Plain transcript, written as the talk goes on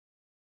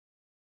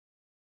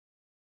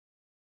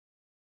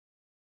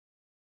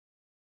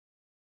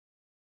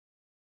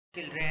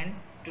Children,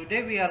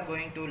 today we are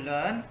going to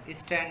learn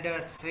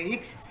Standard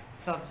 6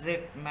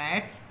 Subject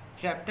Maths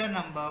Chapter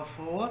number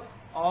 4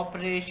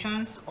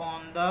 Operations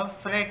on the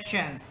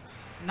Fractions.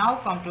 Now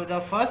come to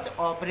the first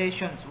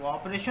operations.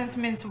 Operations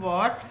means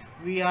what?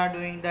 We are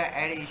doing the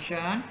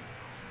addition,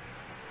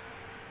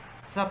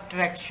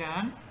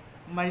 subtraction,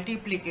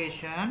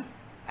 multiplication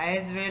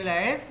as well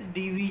as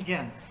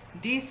division.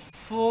 These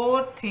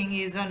four thing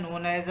is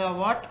known as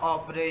what?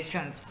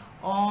 Operations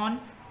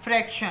on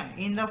fraction.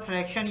 In the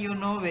fraction, you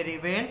know very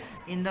well,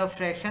 in the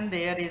fraction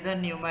there is a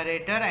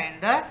numerator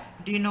and the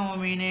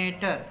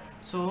denominator.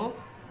 So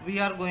we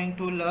are going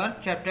to learn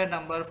chapter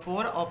number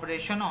 4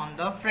 operation on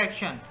the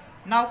fraction.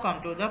 Now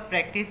come to the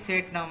practice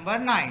set number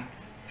 9.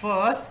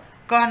 First,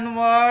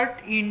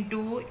 convert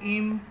into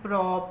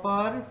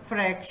improper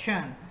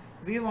fraction.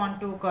 We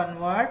want to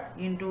convert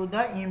into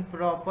the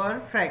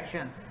improper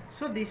fraction.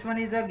 So this one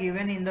is a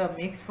given in the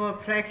mixed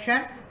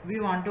fraction. We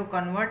want to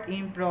convert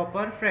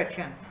improper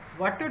fraction.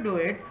 What to do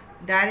it?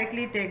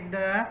 Directly take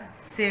the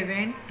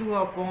 7 2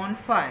 upon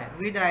 5.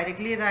 We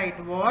directly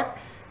write what?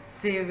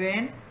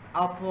 7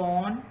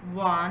 upon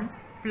 1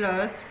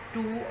 plus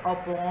 2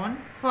 upon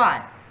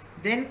 5.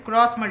 Then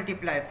cross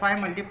multiply.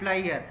 5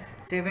 multiply here.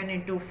 7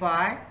 into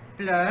 5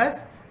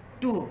 plus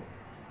 2.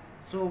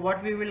 So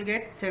what we will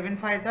get? 7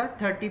 5s are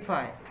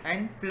 35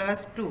 and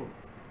plus 2.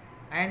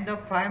 And the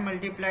 5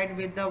 multiplied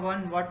with the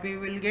 1, what we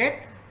will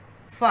get?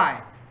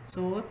 5.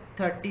 So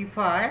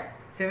 35.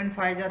 7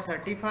 5s are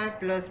 35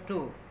 plus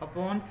 2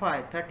 upon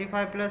 5.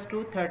 35 plus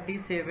 2,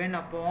 37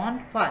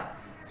 upon 5.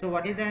 So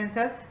what is the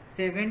answer?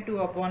 7 2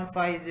 upon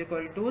 5 is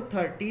equal to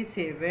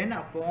 37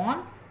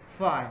 upon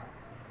 5.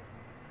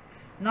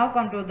 Now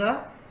come to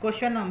the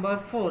question number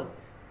 4.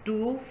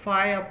 2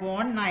 5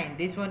 upon 9.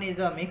 This one is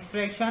a mixed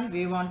fraction.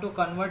 We want to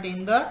convert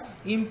in the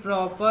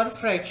improper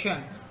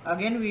fraction.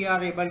 Again we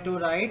are able to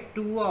write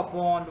 2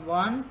 upon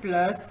 1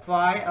 plus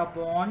 5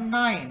 upon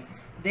 9.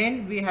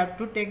 Then we have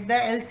to take the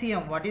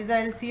LCM. What is the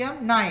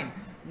LCM? 9.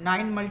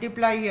 9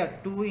 multiply here.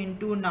 2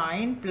 into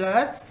 9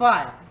 plus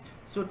 5.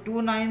 So 2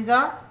 9s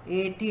are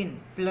 18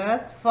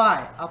 plus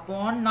 5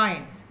 upon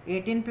 9.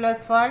 18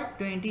 plus 5,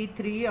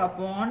 23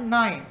 upon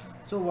 9.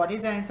 So what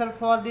is the answer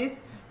for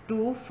this?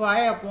 2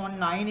 5 upon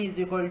 9 is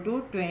equal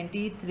to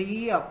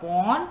 23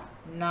 upon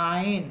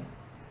 9.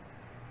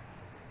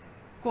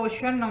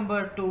 Question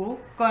number 2.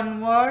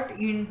 Convert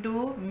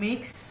into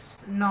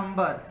mixed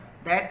number.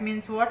 That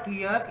means what?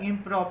 Here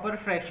improper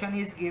fraction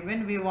is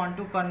given. We want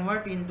to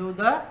convert into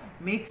the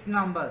mixed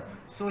number.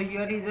 So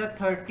here is a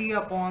 30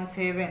 upon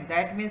 7.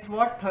 That means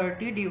what?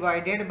 30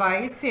 divided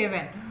by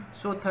 7.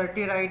 So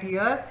 30 right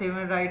here,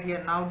 7 right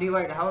here. Now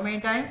divide. How many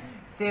times?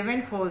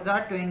 7 4s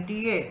are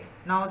 28.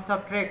 Now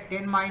subtract.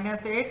 10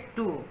 minus 8,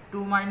 2.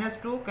 2 minus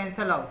 2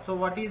 cancel out. So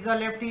what is the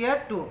left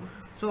here? 2.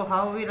 So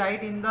how we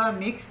write in the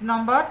mixed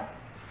number?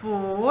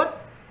 4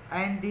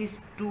 and this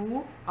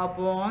 2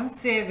 upon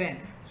 7.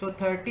 So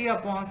 30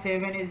 upon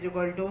 7 is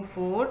equal to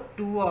 4,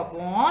 2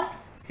 upon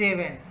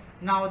 7.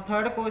 Now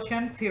third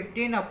question,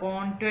 15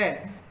 upon 12.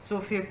 So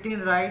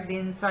 15 right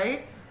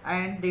inside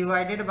and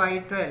divided by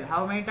 12.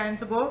 How many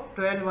times go?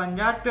 12 1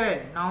 are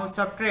 12. Now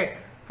subtract.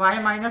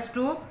 5 minus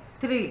 2,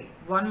 3.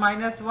 1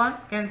 minus 1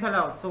 cancel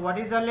out. So what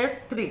is the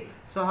left? 3.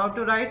 So how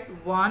to write?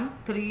 1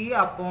 3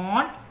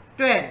 upon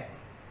 12.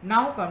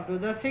 Now come to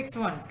the sixth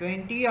one,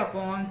 20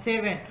 upon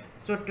 7.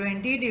 So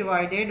 20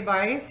 divided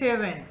by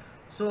 7.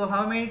 So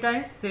how many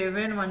times?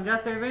 7 1 are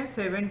 7,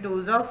 7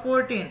 2s are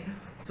 14.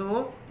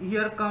 So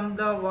here comes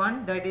the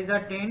 1, that is a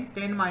 10.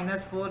 10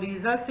 minus 4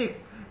 is a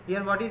 6.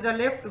 Here what is the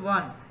left?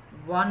 1.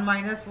 1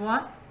 minus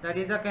 1, that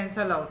is a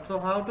cancel out. So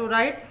how to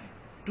write?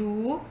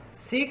 2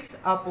 6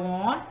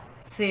 upon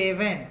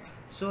 7.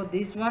 So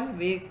this one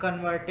we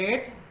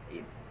converted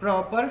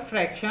proper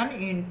fraction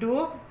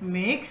into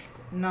mixed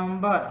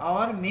number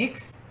or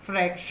mixed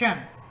fraction.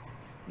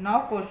 Now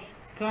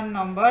question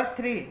number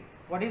 3.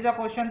 What is the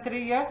question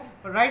 3 here?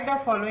 Write the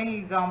following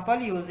example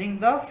using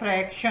the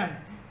fraction.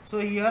 So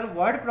here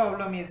word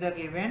problem is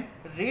given.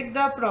 Read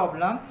the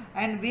problem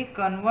and we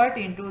convert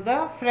into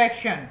the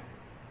fraction.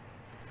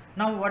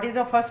 Now what is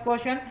the first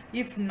question?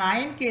 If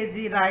 9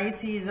 kg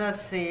rice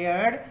is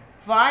shared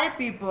 5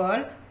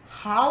 people,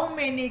 how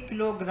many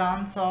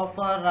kilograms of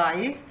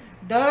rice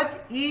does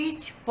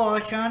each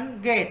person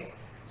get?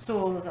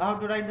 So how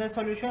to write the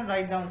solution?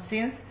 Write down,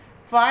 since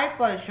 5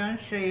 persons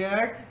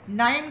shared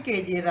 9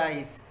 kg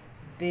rice,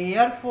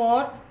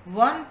 therefore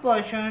 1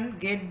 person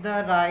get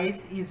the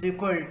rice is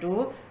equal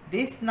to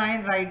this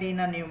 9 write in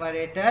a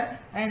numerator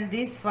and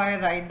this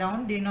 5 write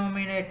down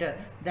denominator.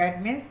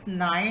 That means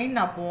 9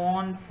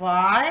 upon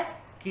 5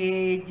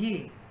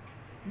 kg.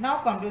 Now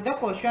come to the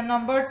question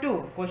number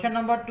 2. Question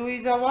number 2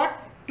 is a what?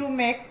 To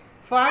make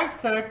 5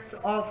 shirts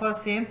of a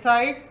same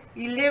size,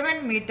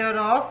 11 meter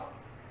of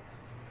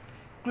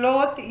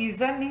cloth is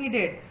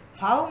needed.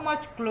 How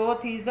much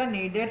cloth is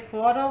needed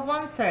for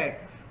one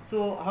set?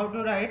 So how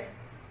to write?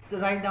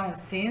 Write down,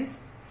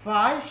 since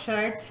 5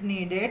 shirts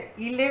needed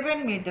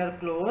 11 meter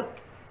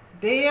cloth,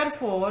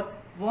 therefore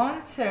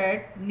one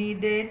set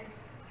needed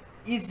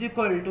is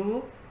equal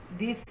to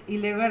this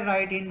 11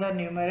 write in the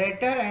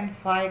numerator and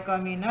 5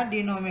 come in a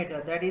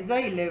denominator. That is the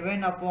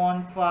 11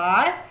 upon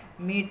 5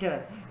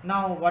 meter.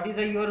 Now what is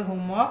your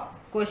homework?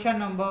 Question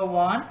number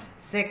 1,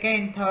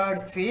 second,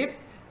 third, fifth.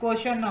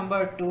 Question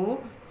number 2,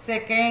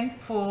 second,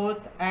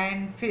 fourth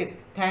and fifth.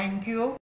 Thank you.